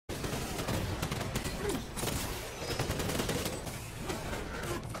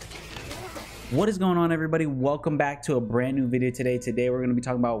What is going on, everybody? Welcome back to a brand new video today. Today we're going to be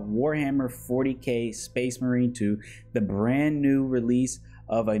talking about Warhammer 40k Space Marine 2, the brand new release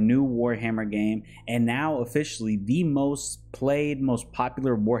of a new Warhammer game, and now officially the most played, most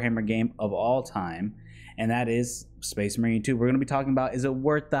popular Warhammer game of all time, and that is Space Marine 2. We're going to be talking about, is it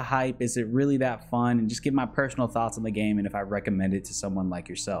worth the hype? Is it really that fun? And just give my personal thoughts on the game and if I recommend it to someone like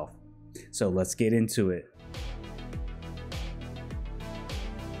yourself. So let's get into it.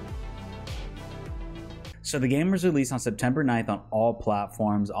 So the game was released on September 9th on all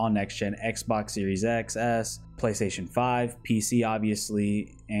platforms, all next-gen, Xbox Series X, S, PlayStation 5, PC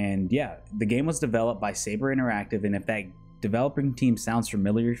obviously, and yeah, the game was developed by Saber Interactive, and if that developing team sounds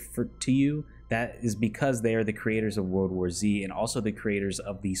familiar to you, that is because they are the creators of World War Z and also the creators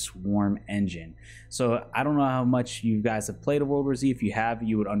of the Swarm engine. So I don't know how much you guys have played World War Z. If you have,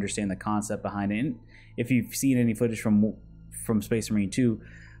 you would understand the concept behind it. And if you've seen any footage from Space Marine 2,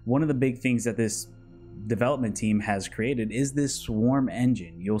 one of the big things that this development team has created is this Swarm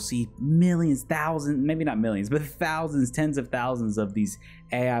engine. You'll see millions, thousands, maybe not millions, but thousands, tens of thousands of these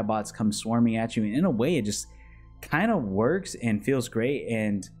AI bots come swarming at you, and in a way it just kind of works and feels great,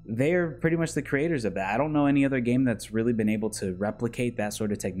 and they're pretty much the creators of that. I don't know any other game that's really been able to replicate that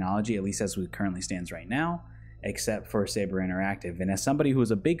sort of technology, at least as it currently stands right now, except for Saber Interactive. And as somebody who is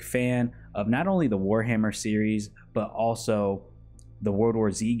a big fan of not only the Warhammer series but also the World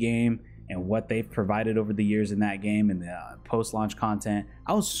War Z game and what they've provided over the years in that game and the post-launch content,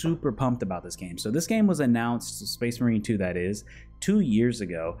 I was super pumped about this game. So this game was announced, Space Marine 2 that is, 2 years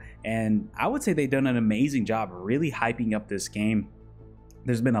ago, and I would say they've done an amazing job really hyping up this game.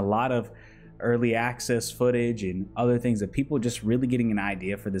 There's been a lot of early access footage and other things of people just really getting an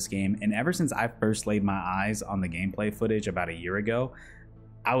idea for this game, and ever since I first laid my eyes on the gameplay footage about a year ago,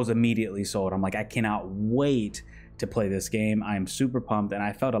 I was immediately sold. I'm like, I cannot wait to play this game. I am super pumped, and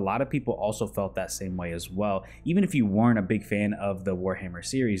I felt a lot of people also felt that same way as well, even if you weren't a big fan of the Warhammer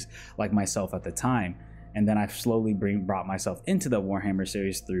series like myself at the time. And then I've slowly brought myself into the Warhammer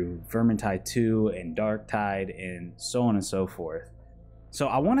series through Vermintide 2 and Darktide and so on and so forth. So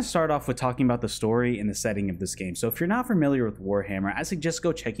I want to start off with talking about the story and the setting of this game. So if you're not familiar with Warhammer, I suggest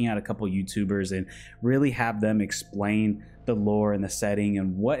go checking out a couple YouTubers and really have them explain the lore and the setting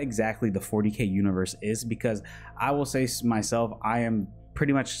and what exactly the 40k universe is, because I will say myself, I am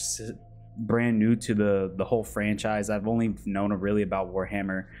pretty much brand new to the whole franchise. I've only known really about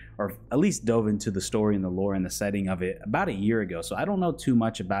Warhammer, or at least dove into the story and the lore and the setting of it about a year ago. So I don't know too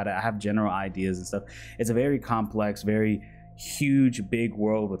much about it. I have general ideas and stuff. It's a very complex, very huge, big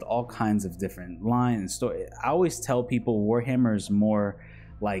world with all kinds of different lines and story. I always tell people Warhammer is more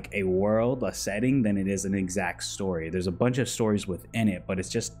like a world, a setting, than it is an exact story. There's a bunch of stories within it, but it's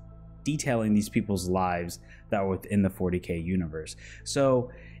just detailing these people's lives that are within the 40k universe.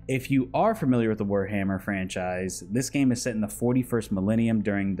 So if you are familiar with the Warhammer franchise, this game is set in the 41st millennium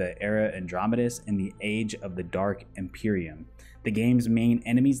during the era Andromedus and the age of the Dark Imperium. The game's main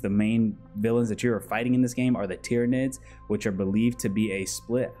enemies, the main villains that you are fighting in this game, are the Tyranids, which are believed to be a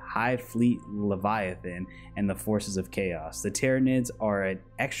split Hive Fleet Leviathan and the Forces of Chaos. The Tyranids are an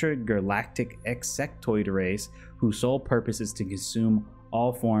extragalactic insectoid race whose sole purpose is to consume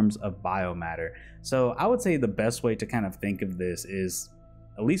all forms of biomatter. So I would say the best way to kind of think of this is,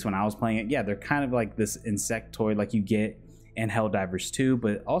 at least when I was playing it, yeah, they're kind of like this insectoid like you get in Helldivers 2,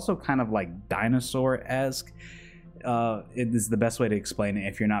 but also kind of like dinosaur-esque. It is the best way to explain it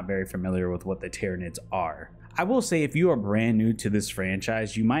if you're not very familiar with what the Tyranids are. I will say, if you are brand new to this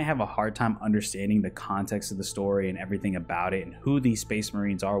franchise, you might have a hard time understanding the context of the story and everything about it and who these Space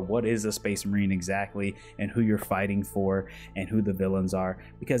Marines are, what is a Space Marine exactly, and who you're fighting for and who the villains are,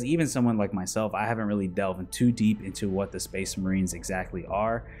 because even someone like myself, I haven't really delved too deep into what the Space Marines exactly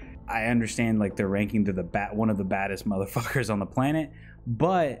are. I understand like they're ranking to one of the baddest motherfuckers on the planet,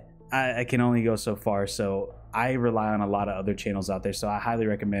 but I can only go so far. So I rely on a lot of other channels out there, so I highly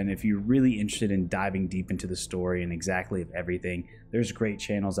recommend, if you're really interested in diving deep into the story and exactly everything, there's great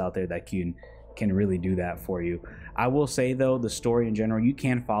channels out there that can really do that for you. I will say though, the story in general, you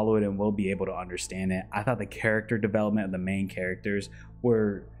can follow it and will be able to understand it. I thought the character development of the main characters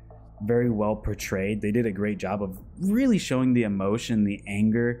were very well portrayed. They did a great job of really showing the emotion, the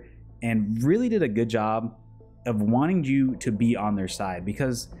anger, and really did a good job of wanting you to be on their side,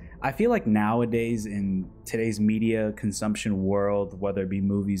 because I feel like nowadays in today's media consumption world, whether it be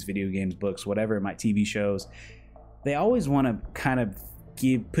movies, video games, books, whatever, my TV shows, they always want to kind of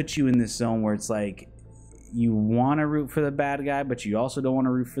put you in this zone where it's like you want to root for the bad guy, but you also don't want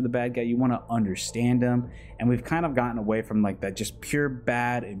to root for the bad guy. You want to understand him, and we've kind of gotten away from like that just pure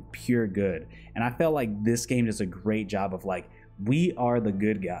bad and pure good. And I felt like this game does a great job of like, we are the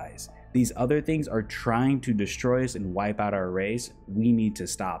good guys. these other things are trying to destroy us and wipe out our race. We need to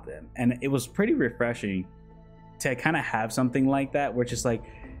stop them. And it was pretty refreshing to kind of have something like that, where just like,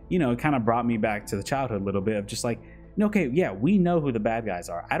 you know, it kind of brought me back to the childhood a little bit of just like, okay, yeah, we know who the bad guys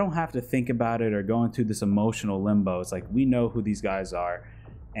are. I don't have to think about it or going through this emotional limbo. It's like, we know who these guys are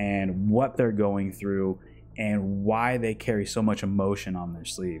and what they're going through and why they carry so much emotion on their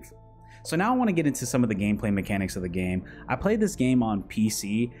sleeve. So now I want to get into some of the gameplay mechanics of the game. I played this game on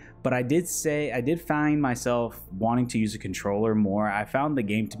PC, but I did find myself wanting to use a controller more. I found the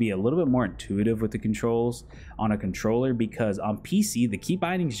game to be a little bit more intuitive with the controls on a controller, because on PC, the key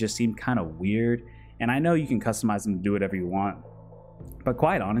bindings just seem kind of weird. And I know you can customize them to do whatever you want, but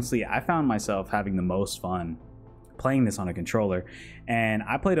quite honestly, I found myself having the most fun playing this on a controller. And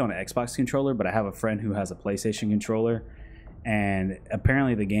I played on an Xbox controller, but I have a friend who has a PlayStation controller. And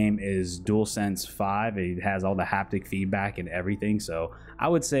apparently the game is DualSense 5. It has all the haptic feedback and everything. So I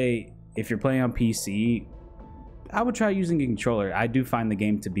would say if you're playing on PC, I would try using a controller. I do find the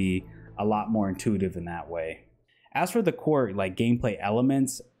game to be a lot more intuitive in that way. As for the core like gameplay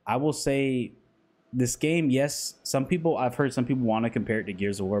elements, I will say this game, yes, I've heard some people want to compare it to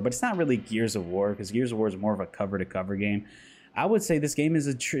Gears of War, but it's not really Gears of War, because Gears of War is more of a cover-to-cover game. I would say this game is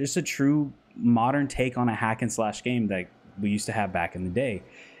a true modern take on a hack and slash game that we used to have back in the day.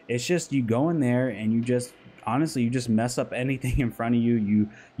 It's just you go in there and you just honestly, you just mess up anything in front of you.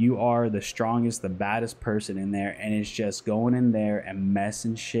 You are the strongest, the baddest person in there, and it's just going in there and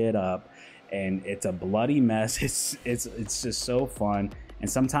messing shit up, and it's a bloody mess. It's just so fun. And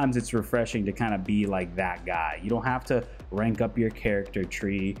sometimes it's refreshing to kind of be like that guy. You don't have to rank up your character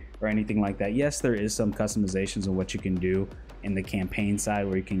tree or anything like that. Yes, there is some customizations of what you can do in the campaign side,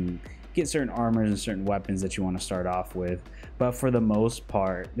 where you can get certain armors and certain weapons that you want to start off with. But for the most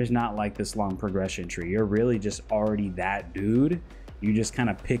part, there's not like this long progression tree. You're really just already that dude. You just kind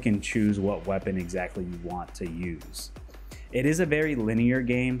of pick and choose what weapon exactly you want to use. It is a very linear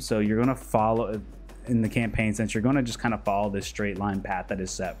game, so you're going to follow in the campaign sense, you're going to just kind of follow this straight line path that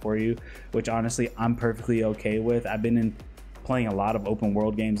is set for you, which honestly I'm perfectly okay with. I've been playing a lot of open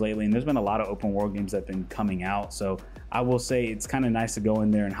world games lately, and there's been a lot of open world games that have been coming out, so I will say it's kind of nice to go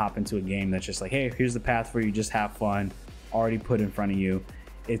in there and hop into a game that's just like, hey, here's the path for you, just have fun, already put in front of you.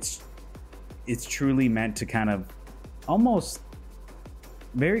 It's truly meant to kind of almost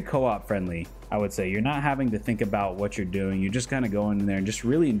very co-op friendly, I would say. You're not having to think about what you're doing. You're just kind of going in there and just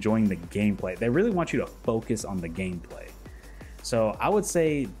really enjoying the gameplay. They really want you to focus on the gameplay. So I would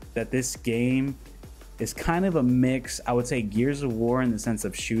say that this game is kind of a mix. I would say Gears of War in the sense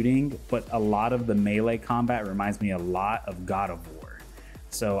of shooting, but a lot of the melee combat reminds me a lot of God of War.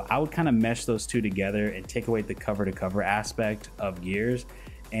 So I would kind of mesh those two together and take away the cover-to-cover aspect of Gears,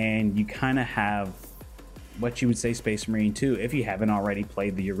 and you kind of have what you would say Space Marine 2 if you haven't already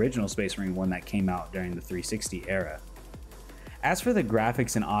played the original Space Marine 1 that came out during the 360 era. As for the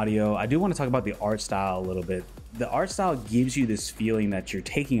graphics and audio, I do want to talk about the art style a little bit. The art style gives you this feeling that you're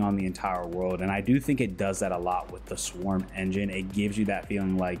taking on the entire world, and I do think it does that a lot with the Swarm engine. It gives you that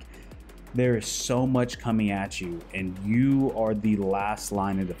feeling like there is so much coming at you and you are the last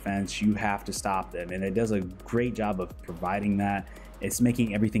line of defense. You have to stop them, and it does a great job of providing that. It's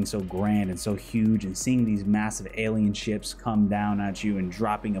making everything so grand and so huge, and seeing these massive alien ships come down at you and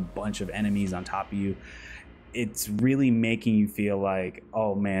dropping a bunch of enemies on top of you. It's really making you feel like,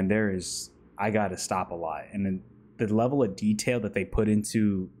 oh man, I gotta stop a lot. And then the level of detail that they put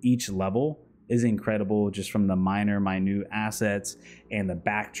into each level is incredible, just from the minute assets and the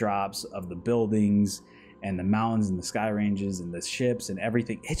backdrops of the buildings and the mountains and the sky ranges and the ships and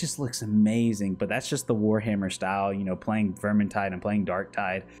everything. It just looks amazing. But that's just the Warhammer style, you know, playing Vermintide and playing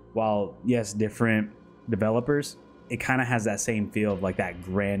Darktide. While yes, different developers, it kind of has that same feel of like that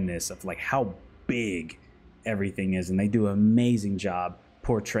grandness of like how big everything is, and they do an amazing job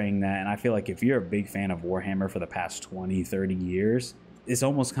portraying that. And I feel like if you're a big fan of Warhammer for the past 20-30 years, this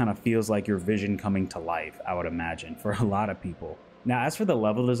almost kind of feels like your vision coming to life, I would imagine, for a lot of people. Now, as for the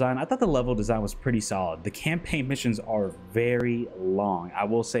level design, I thought the level design was pretty solid. The campaign missions are very long. I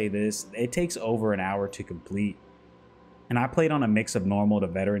will say this, it takes over an hour to complete. And I played on a mix of normal to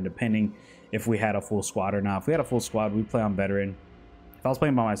veteran, depending if we had a full squad or not. If we had a full squad, we'd play on veteran. If I was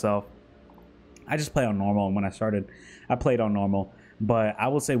playing by myself, I just play on normal. And when I started, I played on normal. But I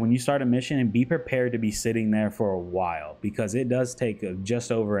will say, when you start a mission, and be prepared to be sitting there for a while, because it does take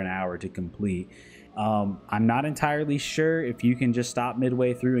just over an hour to complete. I'm not entirely sure if you can just stop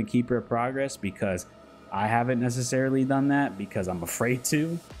midway through and keep your progress, because I haven't necessarily done that because I'm afraid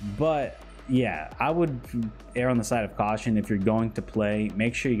to. But yeah, I would err on the side of caution. If you're going to play,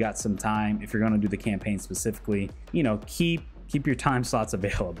 make sure you got some time. If you're going to do the campaign specifically, you know, keep keep your time slots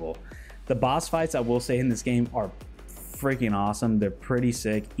available. The boss fights, I will say, in this game are freaking awesome. They're pretty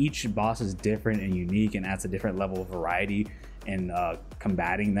sick. Each boss is different and unique and adds a different level of variety in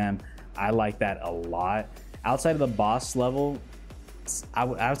combating them. I like that a lot. Outside of the boss level,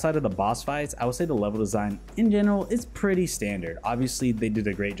 outside of the boss fights, I would say the level design in general is pretty standard. Obviously, they did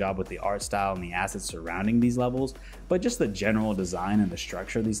a great job with the art style and the assets surrounding these levels, but just the general design and the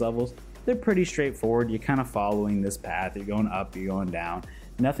structure of these levels, they're pretty straightforward. You're kind of following this path. You're going up, you're going down.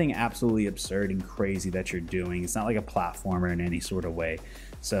 Nothing absolutely absurd and crazy that you're doing. It's not like a platformer in any sort of way.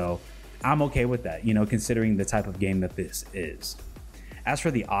 So I'm okay with that, you know, considering the type of game that this is. As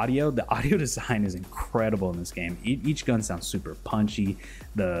for the audio design is incredible in this game. Each gun sounds super punchy.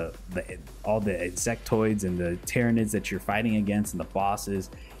 All the insectoids and the Tyranids that you're fighting against and the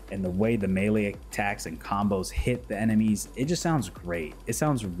bosses, and the way the melee attacks and combos hit the enemies, it just sounds great. It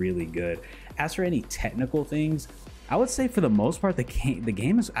sounds really good. As for any technical things, I would say for the most part, the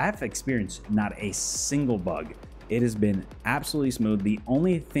game is, I've experienced not a single bug. It has been absolutely smooth. The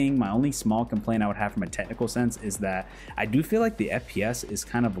only thing, my only small complaint I would have from a technical sense is that I do feel like the FPS is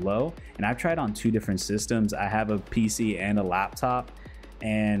kind of low, and I've tried on 2 different systems. I have a PC and a laptop,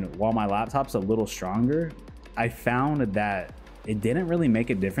 and while my laptop's a little stronger, I found that it didn't really make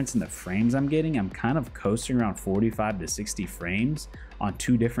a difference in the frames I'm getting. I'm kind of coasting around 45 to 60 frames on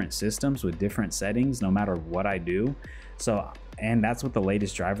 2 different systems with different settings, no matter what I do. So, and that's with the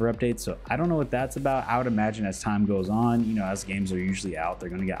latest driver update. So I don't know what that's about. I would imagine as time goes on, you know, as games are usually out, they're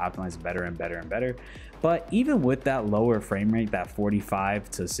going to get optimized better and better and better. But even with that lower frame rate, that 45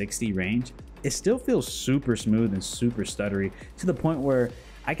 to 60 range, it still feels super smooth and super stuttery, to the point where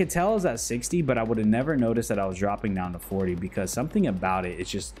I could tell I was at 60, but I would have never noticed that I was dropping down to 40, because something about it,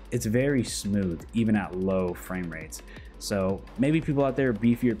 it's very smooth, even at low frame rates. So maybe people out there,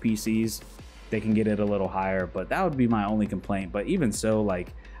 beefier PCs, they can get it a little higher, but that would be my only complaint. But even so,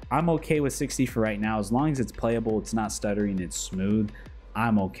 like, I'm okay with 60 for right now. As long as it's playable, it's not stuttering, it's smooth,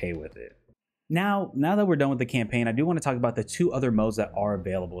 I'm okay with it. Now that we're done with the campaign, I do want to talk about the 2 other modes that are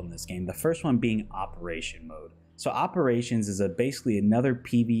available in this game. The first one being Operation Mode. So Operations is basically another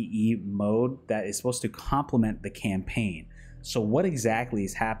PvE mode that is supposed to complement the campaign. So what exactly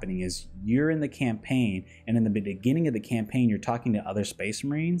is happening is you're in the campaign, and in the beginning of the campaign, you're talking to other Space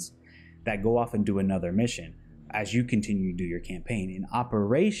Marines that go off and do another mission as you continue to do your campaign. In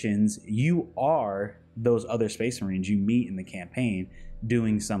Operations, you are those other Space Marines you meet in the campaign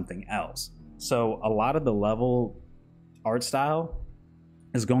doing something else. So a lot of the level art style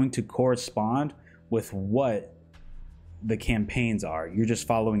is going to correspond with what the campaigns are. You're just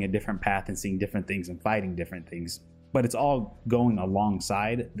following a different path and seeing different things and fighting different things, but it's all going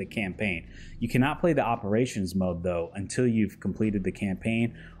alongside the campaign. You cannot play the Operations mode though until you've completed the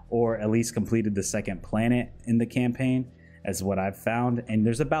campaign, or at least completed the second planet in the campaign, as what I've found. And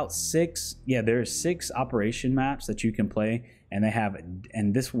there's about 6, there's 6 operation maps that you can play,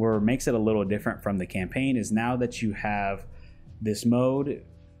 and this makes it a little different from the campaign is now that you have this mode,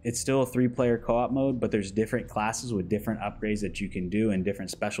 it's still a 3-player co-op mode, but there's different classes with different upgrades that you can do and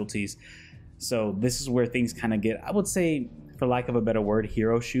different specialties. So this is where things kind of get, I would say, for lack of a better word,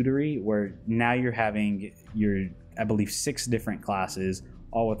 hero shootery, where now you're having I believe 6 different classes,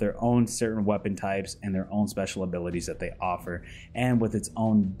 all with their own certain weapon types and their own special abilities that they offer, and with its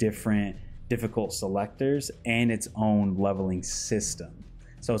own different difficult selectors and its own leveling system.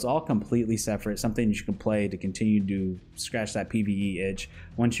 So it's all completely separate, something you can play to continue to scratch that PvE itch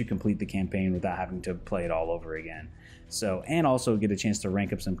once you complete the campaign without having to play it all over again. So, and also get a chance to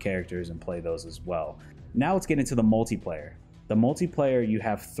rank up some characters and play those as well. Now let's get into the multiplayer. The multiplayer, you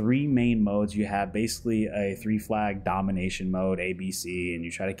have 3 main modes. You have basically a 3-flag domination mode, ABC, and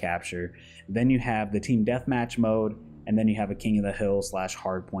you try to capture. Then you have the team deathmatch mode, and then you have a King of the Hill /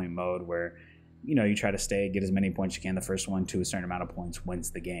 hardpoint mode where, you know, you try to get as many points you can. The first one to a certain amount of points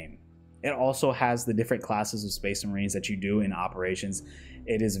wins the game. It also has the different classes of Space Marines that you do in Operations.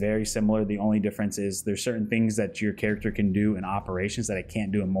 It is very similar. The only difference is there's certain things that your character can do in Operations that it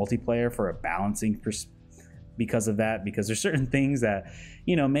can't do in multiplayer for a balancing because of that, because there's certain things that,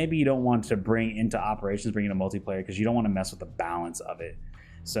 you know, maybe you don't want to bring into Operations, bring into multiplayer, because you don't want to mess with the balance of it.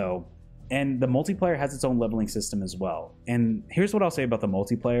 So, and the multiplayer has its own leveling system as well. And here's what I'll say about the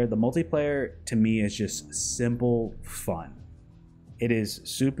multiplayer. The multiplayer to me is just simple fun. It is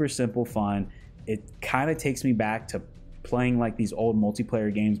super simple fun. It kind of takes me back to playing like these old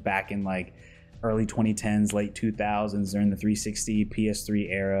multiplayer games back in like early 2010s, late 2000s, during the 360 PS3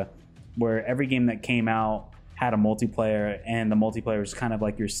 era, where every game that came out had a multiplayer, and the multiplayer was kind of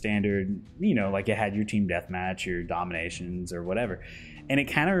like your standard, you know, like it had your team deathmatch, your dominations or whatever. And it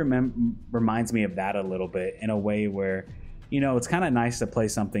kind of reminds me of that a little bit, in a way where you know, it's kind of nice to play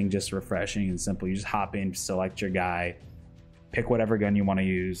something just refreshing and simple. You just hop in, select your guy, pick whatever gun you want to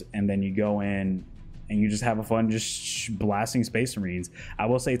use, and then you go in and you just have a fun just blasting Space Marines. I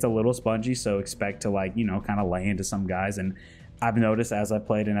will say it's a little spongy, so expect to, like, you know, kind of lay into some guys. And I've noticed as I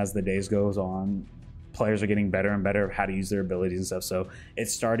played and as the days goes on, players are getting better and better at how to use their abilities and stuff. So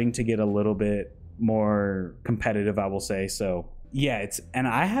it's starting to get a little bit more competitive, I will say. So yeah, and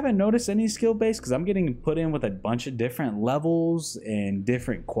I haven't noticed any skill base because I'm getting put in with a bunch of different levels and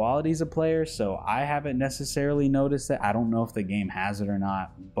different qualities of players. So I haven't necessarily noticed that. I don't know if the game has it or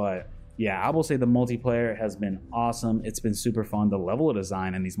not, but yeah, I will say the multiplayer has been awesome. It's been super fun. The level of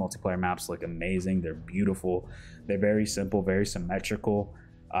design in these multiplayer maps look amazing. They're beautiful. They're very simple, very symmetrical.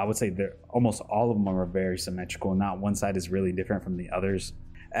 I would say they're almost all of them are very symmetrical. Not one side is really different from the others.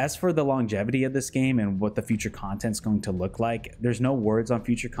 As for the longevity of this game and what the future content is going to look like, there's no words on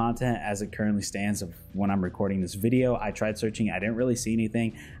future content as it currently stands of when I'm recording this video. I tried searching. I didn't really see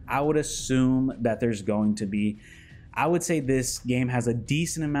anything. I would assume that there's going to be, I would say this game has a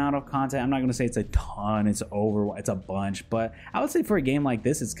decent amount of content. I'm not going to say it's a ton, it's a bunch, but I would say for a game like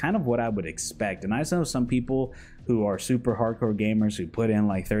this, it's kind of what I would expect. And I know some people who are super hardcore gamers who put in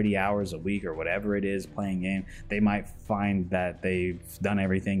like 30 hours a week or whatever it is playing game, they might find that they've done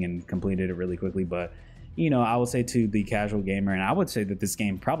everything and completed it really quickly. But, you know, I would say to the casual gamer, and I would say that this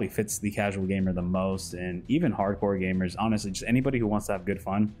game probably fits the casual gamer the most, and even hardcore gamers, honestly, just anybody who wants to have good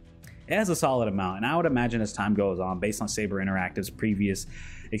fun. It has a solid amount, and I would imagine as time goes on, based on Saber Interactive's previous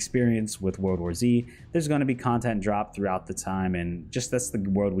experience with World War Z, there's going to be content dropped throughout the time, and just that's the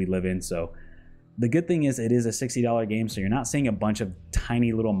world we live in. So the good thing is it is a $60 game, so you're not seeing a bunch of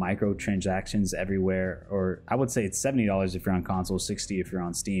tiny little microtransactions everywhere, or I would say it's $70 if you're on console, $60 if you're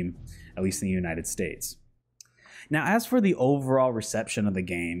on Steam, at least in the United States. Now, as for the overall reception of the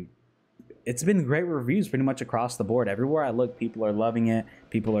game, it's been great reviews pretty much across the board. Everywhere I look, people are loving it.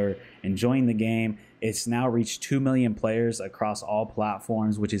 People are enjoying the game. It's now reached 2 million players across all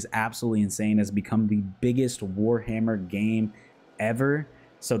platforms, which is absolutely insane. It's become the biggest Warhammer game ever.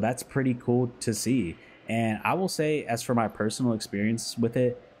 So that's pretty cool to see. And I will say, as for my personal experience with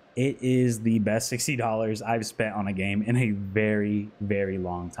it, it is the best $60 I've spent on a game in a very, very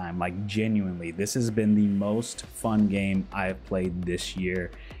long time. Like, genuinely, this has been the most fun game I've played this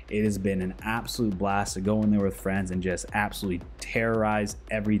year. It has been an absolute blast to go in there with friends and just absolutely terrorize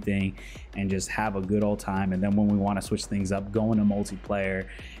everything and just have a good old time. And then when we want to switch things up, go into multiplayer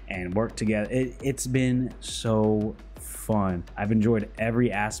and work together. It's been so fun. I've enjoyed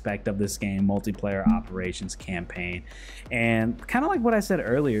every aspect of this game, multiplayer, operations, campaign, and kind of like what I said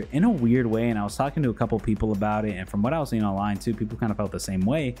earlier, in a weird way, and I was talking to a couple people about it, and from what I was seeing online too, people kind of felt the same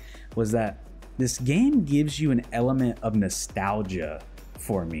way, was that this game gives you an element of nostalgia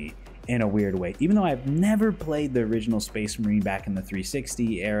for me in a weird way. Even though I've never played the original Space Marine back in the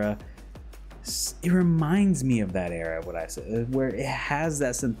 360 era, it reminds me of that era, what I said, where it has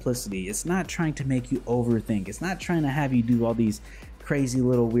that simplicity. It's not trying to make you overthink. It's not trying to have you do all these crazy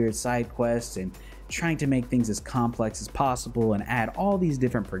little weird side quests and trying to make things as complex as possible and add all these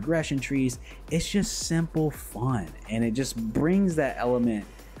different progression trees. It's just simple fun, and it just brings that element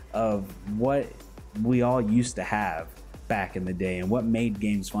of what we all used to have back in the day and what made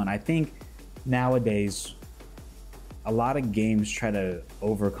games fun. I think nowadays a lot of games try to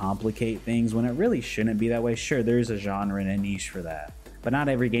overcomplicate things when it really shouldn't be that way. Sure, there's a genre and a niche for that, but not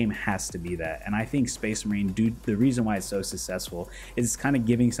every game has to be that. And I think Space Marine, the reason why it's so successful is kind of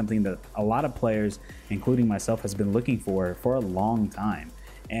giving something that a lot of players, including myself, has been looking for a long time.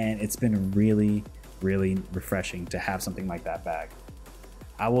 And it's been really, really refreshing to have something like that back.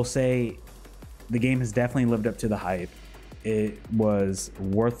 I will say the game has definitely lived up to the hype. It was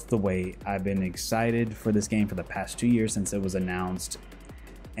worth the wait. I've been excited for this game for the past 2 years since it was announced,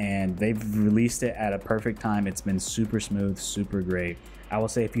 and they've released it at a perfect time. It's been super smooth, super great. I will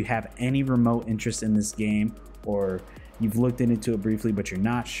say if you have any remote interest in this game, or you've looked into it briefly but you're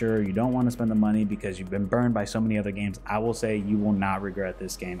not sure, you don't want to spend the money because you've been burned by so many other games, I will say you will not regret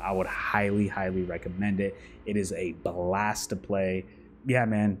this game. I would highly, highly recommend it. It is a blast to play. Yeah,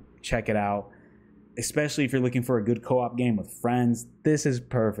 man, check it out. Especially if you're looking for a good co-op game with friends, this is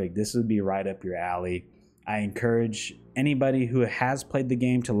perfect. This would be right up your alley. I encourage anybody who has played the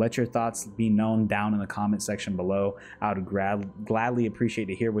game to let your thoughts be known down in the comment section below. I would gladly appreciate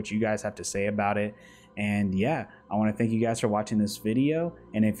to hear what you guys have to say about it. And yeah, I want to thank you guys for watching this video.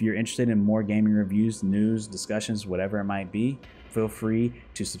 And if you're interested in more gaming reviews, news, discussions, whatever it might be, feel free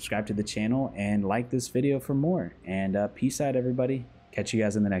to subscribe to the channel and like this video for more. And peace out, everybody. Catch you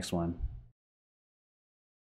guys in the next one.